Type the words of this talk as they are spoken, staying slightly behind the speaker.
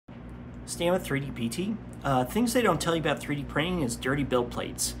Staying with 3D PT, things they don't tell you about 3D printing is dirty build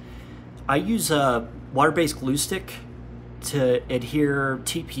plates. I use a water-based glue stick to adhere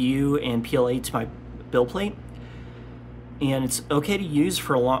TPU and PLA to my build plate, and it's okay to use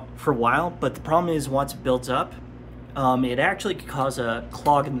for a while. But the problem is once it builds up, it actually could cause a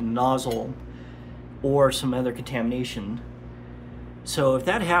clog in the nozzle or some other contamination. So if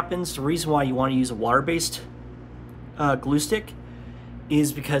that happens, the reason why you want to use a water-based glue stick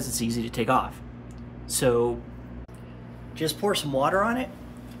is because it's easy to take off. So just pour some water on it,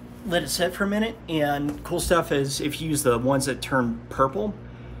 let it set for a minute, and cool stuff is if you use the ones that turn purple,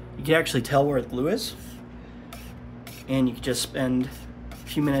 you can actually tell where the glue is, and you can just spend a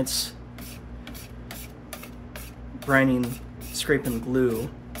few minutes grinding, scraping the glue.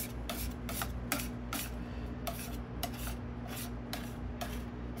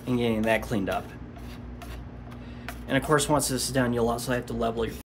 And getting that cleaned up. And of course, once this is done, you'll also have to level your